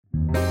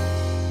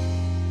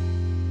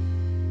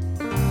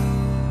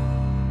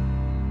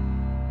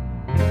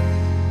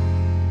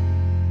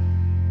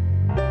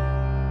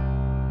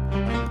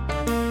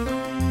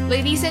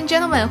Ladies and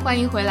gentlemen, 欢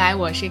迎回来，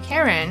我是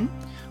Karen，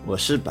 我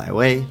是百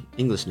威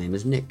English name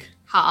is Nick。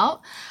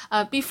好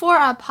，before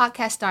our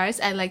podcast starts,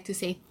 I'd like to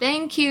say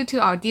thank you to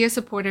our dear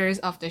supporters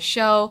of the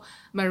show,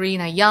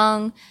 Marina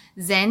Young,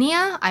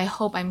 Xenia, I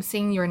hope I'm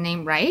saying your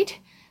name right,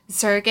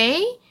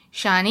 Sergey,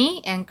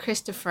 Shani, and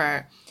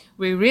Christopher.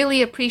 We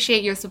really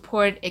appreciate your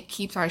support. It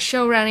keeps our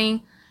show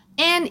running.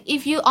 And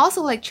if you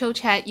also like Chill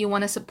Chat, you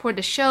want to support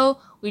the show,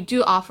 we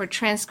do offer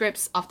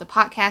transcripts of the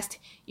podcast.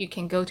 You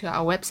can go to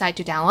our website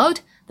to download.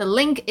 The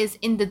link is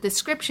in the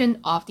description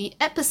of the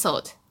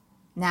episode.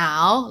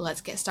 Now, let's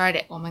get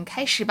started. 我们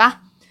开始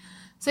吧。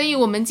所以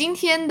我们今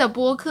天的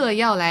播客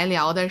要来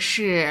聊的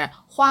是《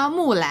花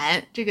木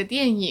兰》这个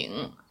电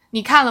影。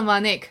你看了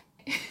吗 ，Nick？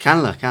 看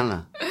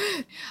了。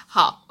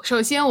好，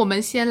首先我们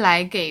先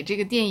来给这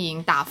个电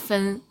影打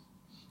分。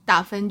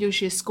打分就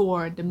是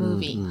score the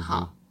movie。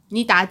好，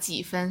你打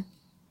几分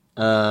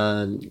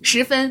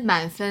？10分，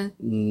满分。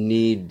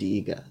你第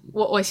一个。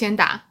我先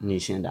打。你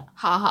先打。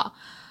好。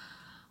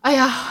哎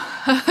呀，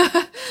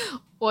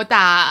我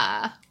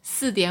打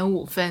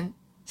4.5分。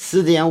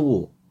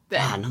4.5。对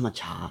啊，那么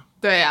差。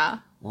对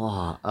啊。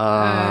哇，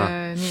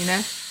你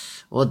呢？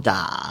我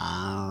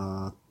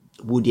打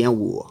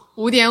5.5。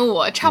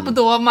5.5，差不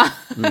多嘛。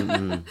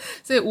嗯。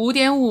所以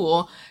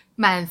5.5。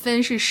满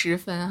分是10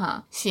分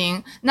哈。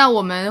行，那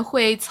我们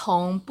会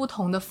从不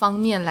同的方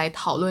面来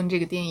讨论这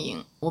个电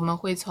影。我们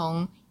会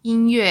从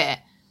音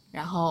乐，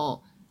然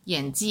后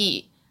演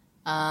技，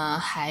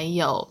还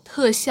有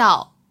特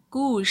效、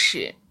故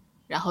事，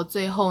然后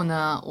最后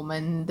呢，我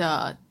们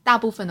的大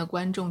部分的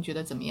观众觉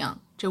得怎么样？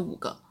这5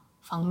个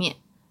方面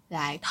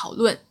来讨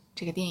论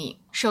这个电影。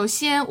首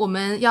先我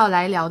们要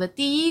来聊的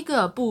第一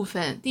个部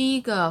分，第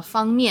一个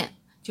方面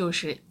就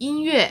是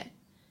音乐。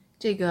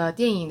这个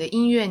电影的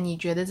音乐你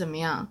觉得怎么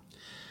样？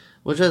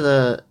我觉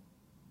得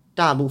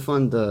大部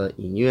分的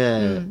音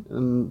乐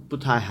不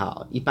太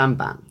好，一般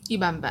般。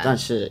但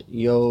是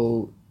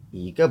有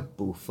一个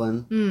部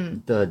分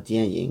的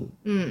电影，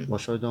我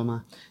说对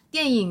吗？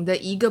电影的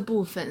一个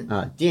部分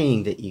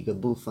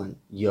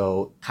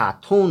有卡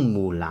通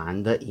木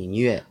兰的音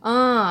乐。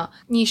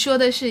你说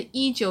的是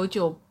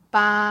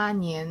1998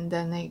年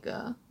的那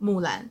个木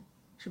兰，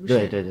是不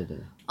是？对。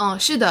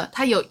是的，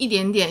它有一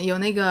点点有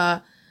那个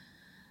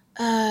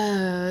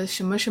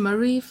什么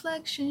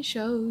reflection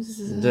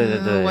shows，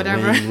 对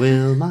whatever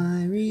When will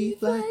my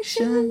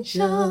reflection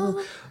show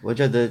我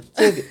觉得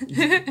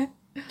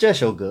这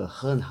首歌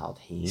很好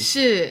听，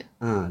是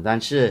但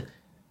是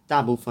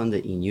大部分的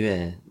音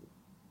乐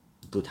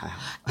不太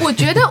好。我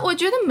觉得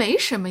没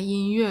什么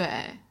音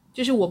乐，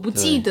就是我不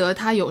记得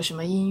它有什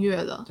么音乐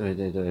了。对，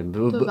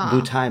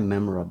不太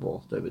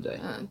memorable， 对不对？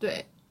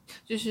对，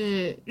就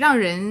是让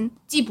人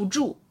记不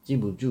住。记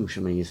不住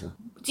什么意思？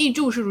记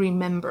住是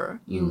remember，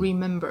 you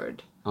remembered。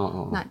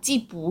那记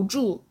不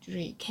住就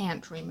是 you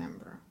can't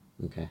remember。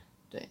OK。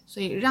对，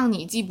所以让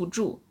你记不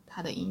住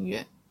它的音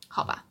乐，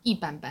好吧，一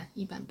般般。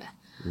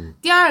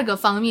第二个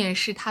方面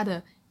是它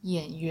的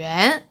演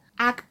员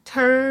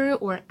 ，actor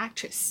or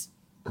actress。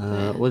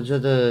我觉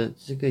得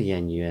这个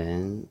演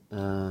员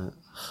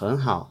很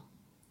好。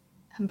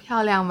很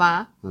漂亮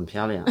吧？很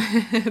漂亮。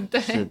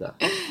对，是的。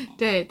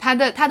对，他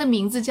的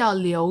名字叫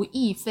刘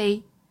亦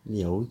菲。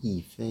刘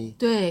亦菲。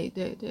对，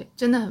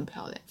真的很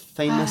漂亮。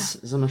famous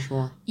怎么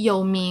说？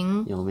有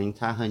名，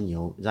她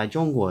在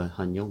中国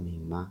很有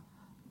名吗？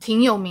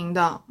挺有名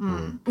的。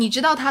你知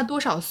道她多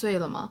少岁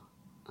了吗？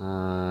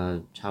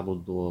差不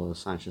多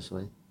30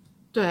岁。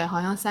对，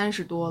好像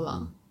30多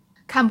了。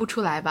看不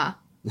出来吧？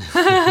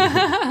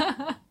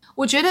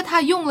我觉得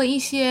她用了一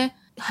些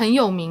很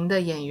有名的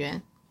演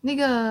员。那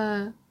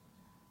个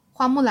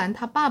花木兰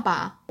她爸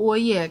爸我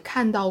也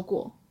看到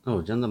过。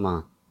真的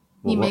吗？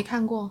你没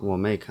看过？我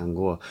没看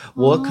过。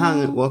我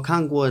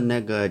看过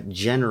那个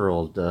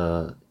General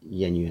的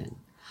演员。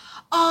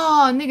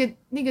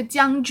那个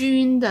将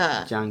军。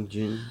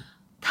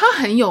他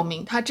很有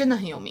名，他真的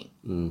很有名。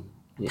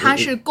他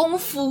是功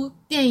夫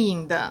电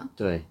影的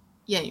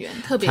演员，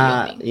特别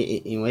有名。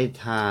因为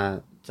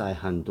他在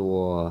很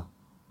多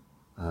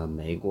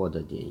美国的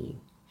电影。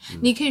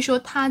你可以说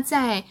他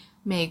在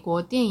美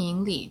国电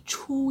影里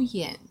出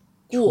演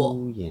过。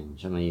出演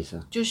什么意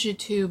思？就是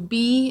to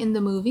be in the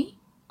movie。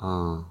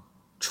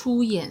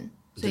出演。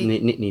所以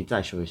你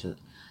再说一次。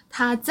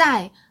他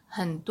在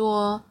很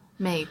多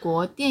美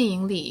国电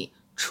影里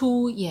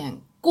出演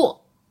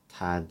过。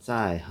他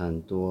在很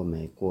多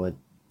美国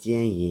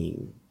电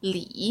影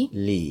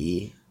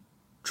里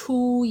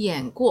出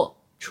演过。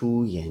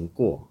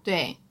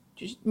对，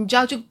就是你知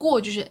道这个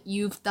过就是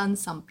you've done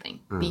something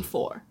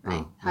before，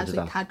所以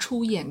他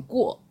出演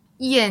过。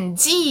演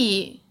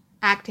技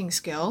acting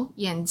skill，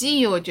 演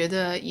技我觉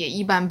得也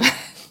一般般。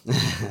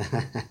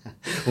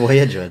我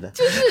也觉得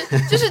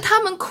就是他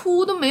们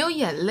哭都没有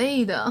眼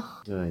泪的。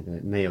对，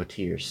没有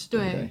tears。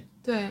对，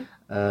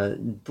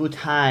不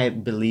太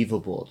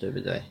believable， 对不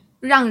对？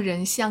让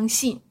人相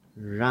信。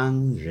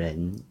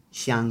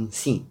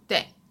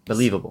对，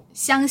 believable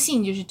相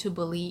信就是 to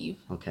believe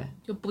OK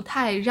就不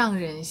太让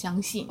人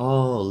相信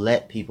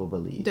let people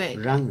believe 对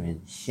让人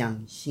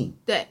相信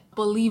对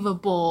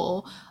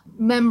believable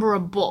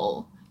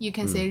memorable you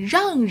can say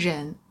让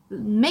人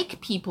make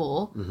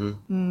people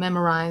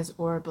memorize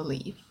or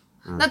believe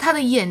那他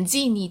的演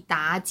技你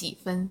打几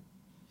分？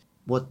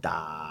我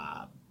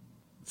打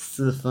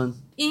4分。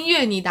音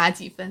乐你打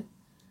几分？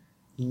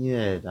音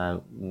乐打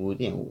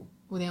5.5。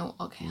5.5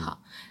 OK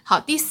好，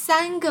第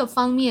三个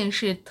方面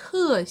是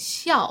特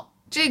效，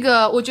这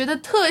个我觉得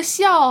特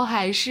效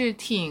还是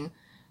挺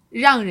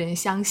让人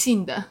相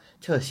信的。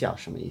特效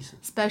什么意思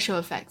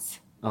 ？Special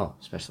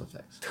effects。special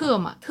effects。特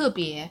嘛，特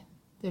别，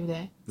对不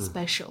对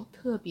？Special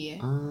特别。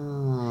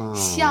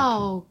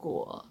效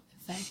果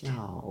effect。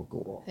效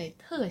果。对，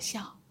特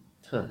效。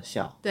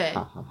对，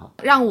好。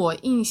让我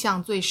印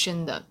象最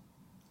深的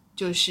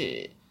就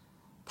是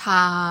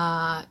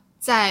他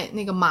在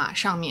那个马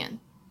上面。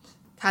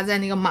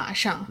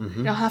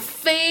然后他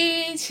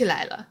飞起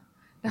来了，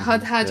然后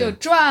他就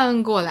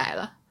转过来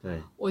了。对，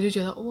我就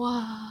觉得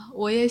哇，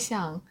我也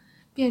想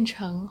变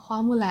成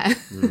花木兰。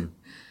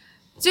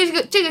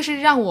这个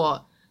是让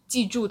我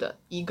记住的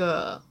一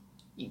个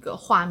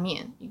画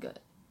面，一个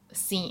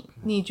scene。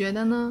你觉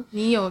得呢？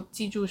你有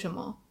记住什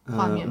么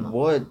画面吗？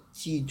我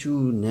记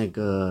住那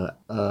个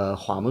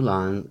花木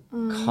兰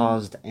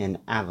caused an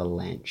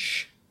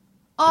avalanche。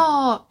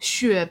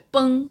雪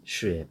崩。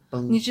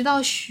你知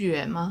道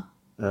雪吗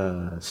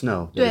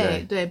？snow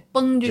对，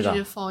崩就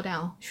是 fall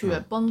down， 雪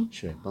崩。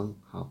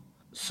好，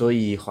所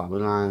以花木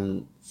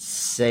兰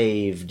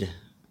saved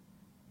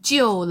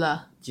救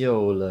了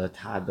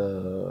他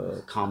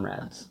的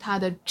comrades， 他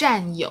的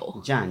战友。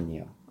战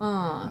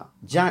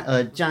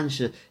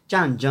是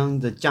战争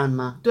的战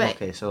吗？对。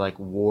Okay, so like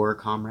war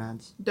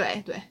comrades。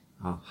对。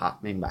好，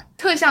明白。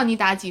特效你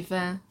打几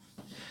分？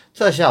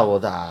特效我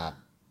打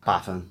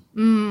8分。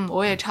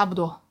我也差不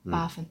多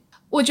8分。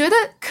我觉得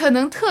可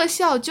能特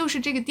效就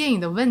是这个电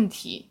影的问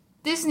题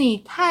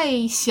 ，Disney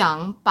太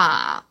想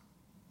把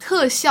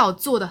特效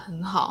做得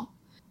很好，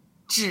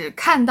只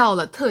看到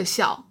了特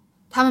效，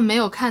他们没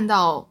有看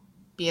到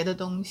别的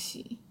东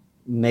西，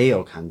没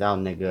有看到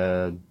那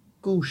个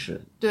故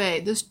事。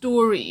对 ，the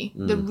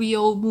story，the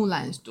real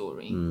Mulan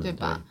story，对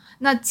吧？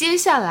那接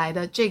下来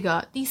的这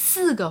个第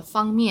4个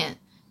方面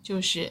就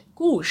是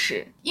故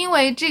事，因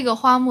为这个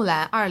花木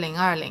兰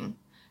2020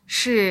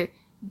是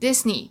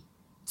Disney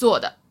做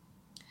的。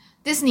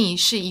Disney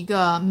是一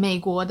个美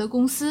国的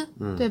公司，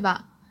对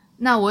吧？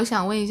那我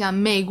想问一下，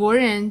美国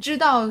人知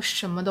道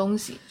什么东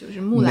西？就是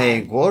木兰。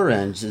美国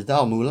人知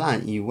道木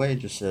兰，因为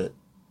就是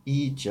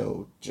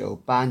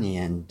1998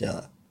年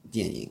的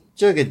电影，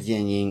这个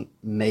电影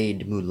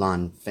made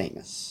Mulan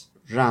famous，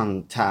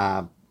 让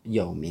他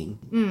有名。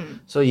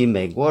所以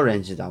美国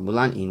人知道木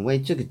兰，因为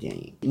这个电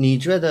影。你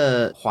觉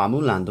得花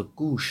木兰的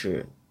故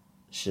事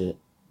是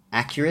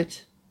accurate？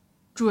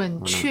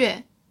 准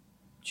确？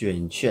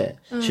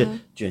是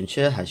准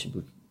确还是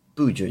不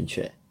准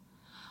确？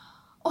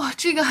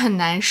这个很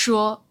难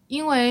说，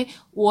因为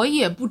我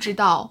也不知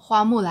道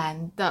花木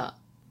兰的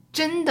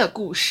真的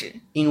故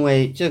事。因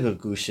为这个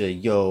故事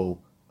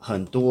有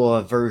很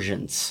多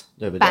versions，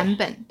 对不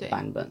对？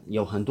版本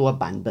有很多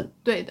版本。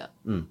对的。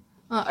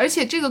而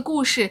且这个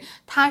故事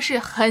它是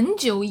很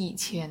久以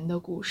前的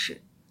故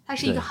事，它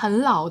是一个很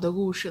老的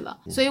故事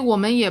了，所以我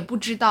们也不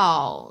知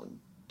道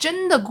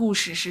真的故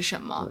事是什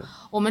么，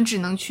我们只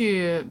能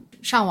去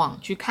上网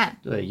去看。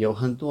对，有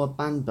很多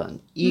版本。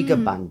一个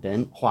版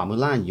本花木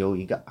兰有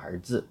一个儿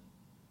子。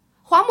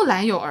花木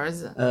兰有儿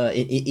子？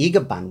一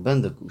个版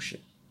本的故事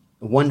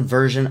 ，one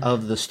version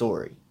of the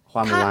story。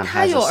花木兰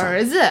他有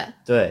儿子？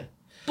对，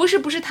不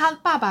是他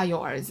爸爸有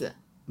儿子？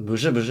不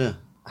是，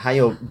还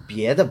有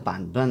别的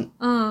版本。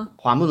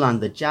花木兰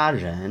的家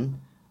人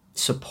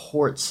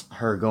supports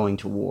her going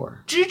to war，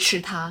 支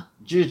持他，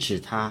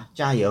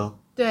加油。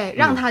对，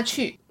让他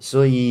去。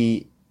所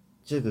以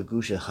这个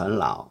故事很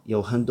老，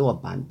有很多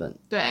版本。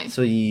对，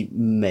所以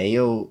没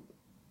有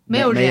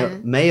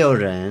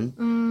人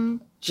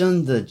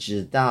真的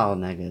知道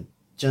那个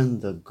真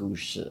的故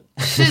事。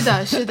是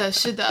的。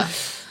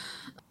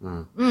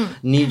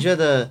你觉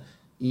得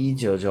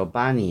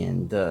1998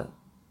年的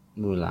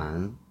木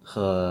兰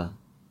和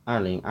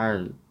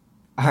2020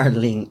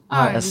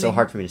 so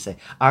hard for me to say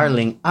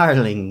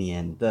 2020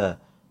年的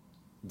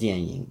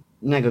电影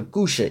那个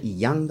故事一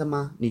样的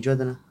吗？你觉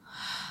得呢？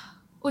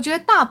我觉得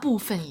大部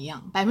分一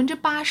样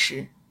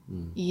，80%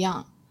一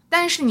样。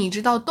但是你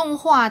知道动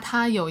画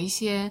它有一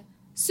些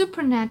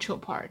supernatural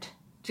part，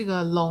 这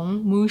个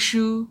龙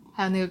Mushu，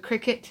 还有那个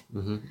cricket，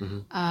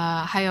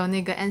 还有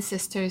那个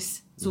ancestors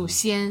祖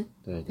先，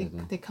对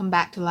they come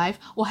back to life，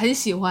 我很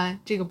喜欢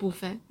这个部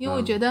分，因为我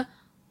觉得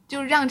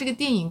就让这个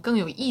电影更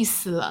有意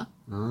思了，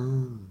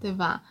对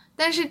吧？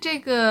但是这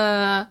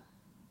个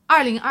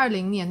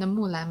2020年的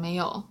木兰没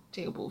有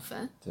这个部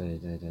分。对，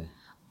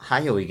还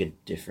有一个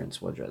difference，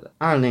 我觉得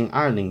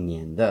2020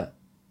年的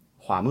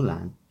花木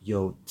兰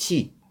有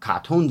气，卡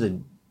通的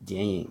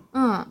电影，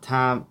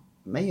它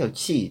没有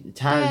气，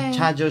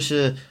它就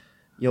是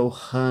有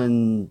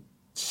很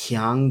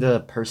强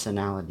的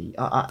personality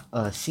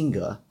性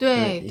格，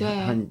对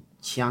对，很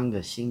强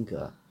的性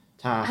格，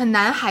他很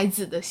男孩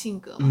子的性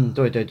格。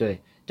对对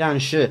对，但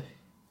是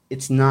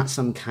it's not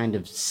some kind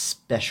of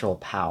special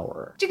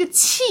power。这个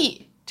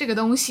气这个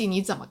东西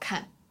你怎么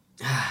看？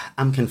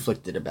 I'm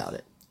conflicted about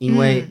it， 因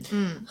为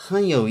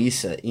很有意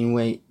思，因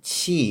为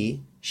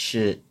气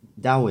是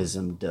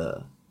Taoism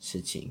的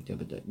事情，对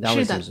不对？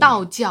是的，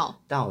道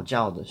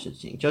教的事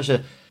情，就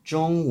是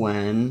中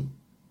文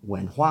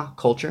文化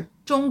culture，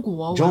 中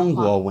国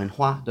文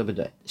化，对不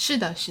对？是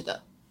的，是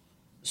的。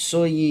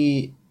所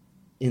以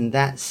in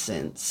that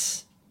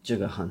sense 这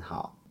个很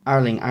好。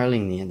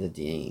2020年的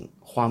电影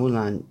花木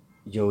兰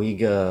有一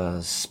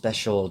个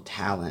special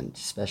talent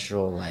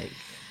special like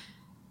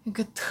一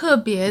个特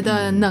别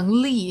的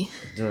能力，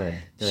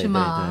对，是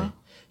吗？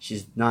对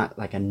She's not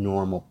like a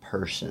normal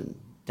person，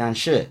 但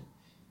是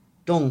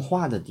动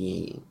画的电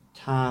影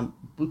它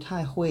不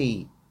太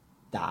会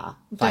打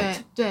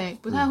fight， 对，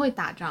不太会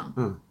打仗。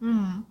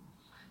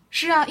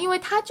是啊，因为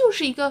她就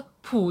是一个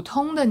普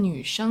通的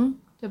女生，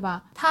对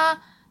吧？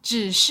她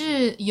只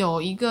是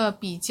有一个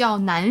比较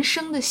男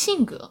生的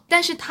性格，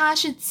但是她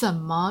是怎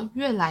么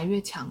越来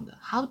越强的？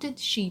 How did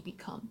she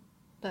become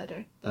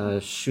better？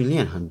 训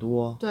练很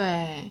多。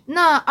对，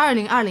那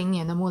2020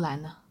年的木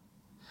兰呢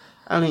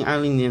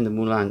？2020年的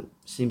木兰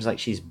seems like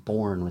she's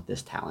born with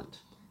this talent。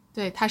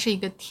对，她是一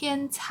个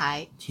天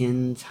才。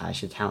天才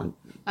是 talent，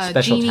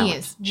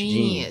 special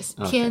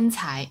genius， 天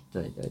才。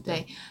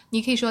对，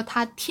你可以说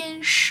她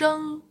天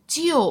生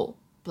就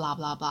blah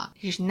blah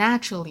blah，she's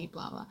naturally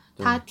blah blah，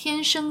 她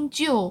天生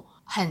就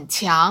很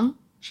强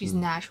，she's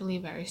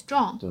naturally very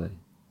strong。对，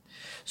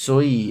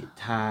所以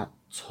她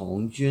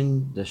从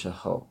军的时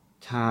候，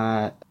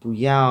她不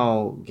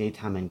要给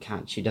他们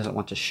看 ，she doesn't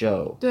want to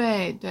show。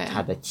对，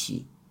她的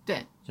气。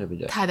对不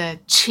对？他的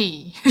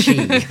cheese，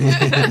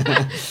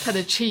 他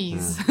的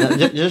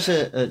cheese， 就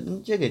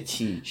是这个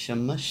气什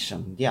么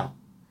声调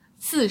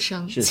？4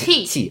声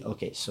气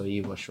OK， 所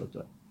以我说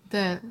对。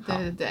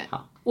对。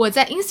好，我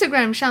在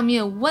Instagram 上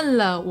面问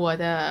了我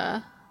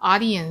的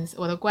audience，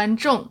 我的观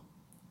众，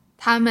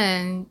他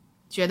们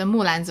觉得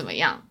木兰怎么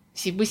样，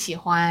喜不喜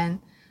欢？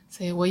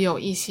所以我有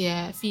一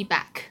些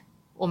feedback，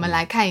 我们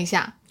来看一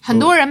下。很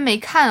多人没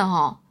看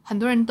哦，很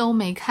多人都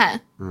没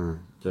看。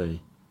对。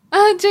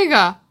这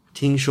个。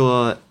听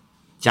说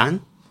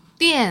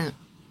玷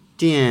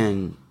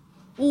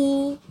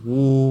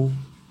污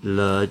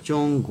了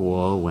中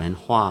国文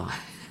化，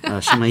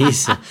什么意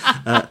思？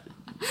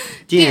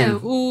玷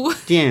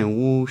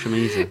污什么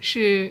意思？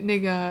是那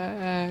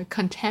个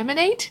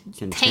contaminate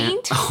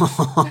taint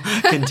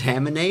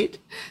contaminate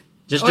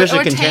就是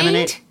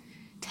contaminate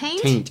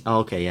taint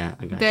OK yeah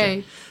I got you。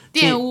 对，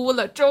玷污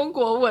了中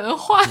国文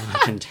化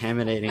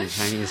contaminating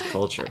Chinese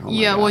culture。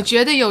 Yeah， 我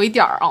觉得有一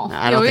点哦，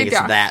 I don't think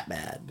it's that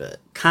bad but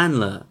看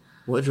了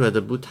我觉得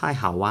不太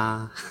好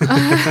啊。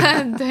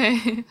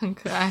对，很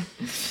可爱。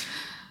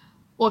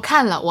我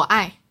看了，我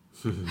爱。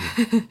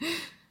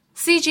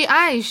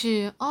CGI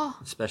是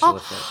special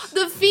effects。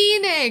 The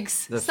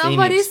Phoenix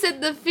Somebody said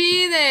the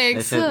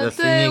Phoenix。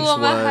 对，我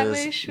们还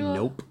没说。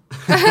 Nope。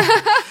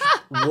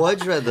 我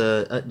觉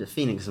得the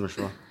Phoenix 怎么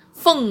说？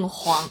凤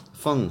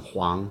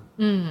凰。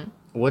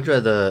我觉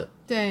得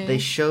对 they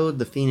showed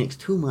the Phoenix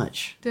too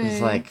much。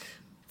 It's like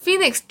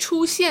Phoenix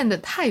出现的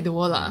太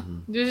多了，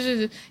就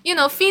是you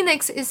know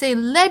Phoenix is a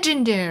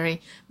legendary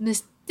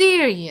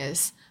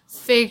mysterious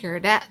figure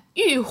that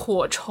浴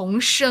火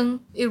重生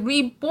it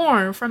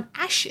reborn from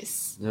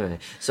ashes。 对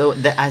So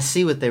I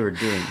see what they were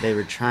doing. They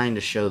were trying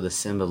to show the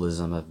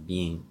symbolism of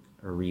being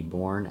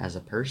reborn as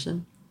a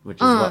person, which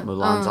is what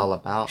Mulan's all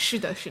about. 是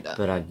的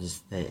But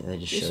they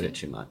just showed it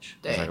too much.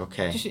 I was like,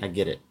 okay, I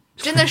get it.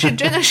 真的是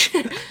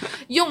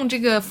用这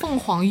个凤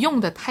凰用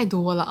的太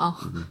多了啊！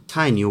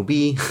太牛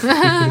逼，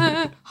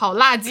好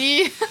辣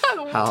鸡，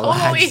好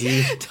辣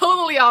鸡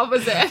totally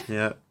opposite。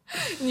 Yeah.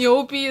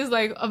 牛逼 is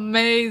like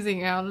amazing，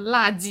 然后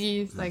辣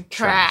鸡 is like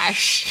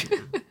trash。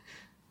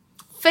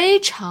 非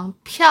常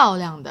漂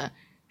亮的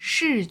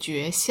视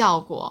觉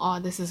效果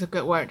，this is a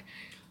good word，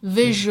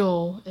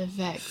 visual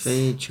effects。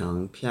 非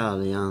常漂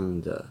亮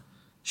的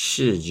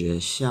视觉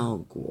效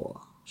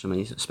果。什么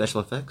意思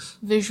 ？Special effects?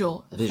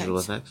 Visual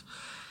effects.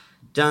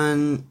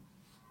 但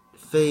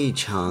非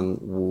常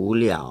无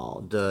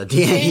聊的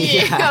电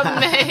影。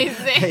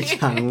Amazing。 非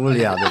常无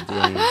聊的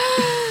电影。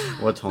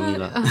我同意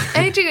了。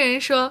这个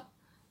人说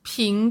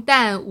平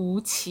淡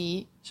无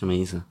奇。什么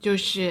意思？就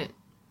是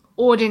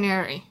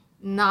ordinary,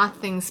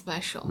 nothing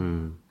special。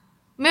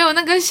没有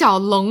那个小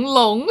龙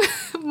龙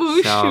木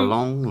薯。小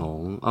龙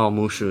龙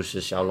木薯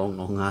是小龙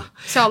龙啊。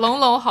小龙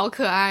龙好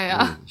可爱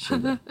啊。是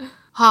的。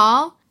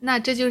好，那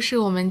这就是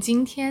我们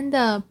今天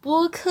的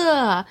播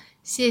客，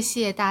谢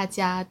谢大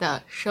家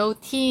的收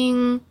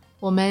听，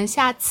我们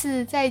下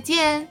次再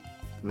见，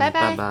拜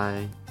拜。拜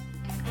拜。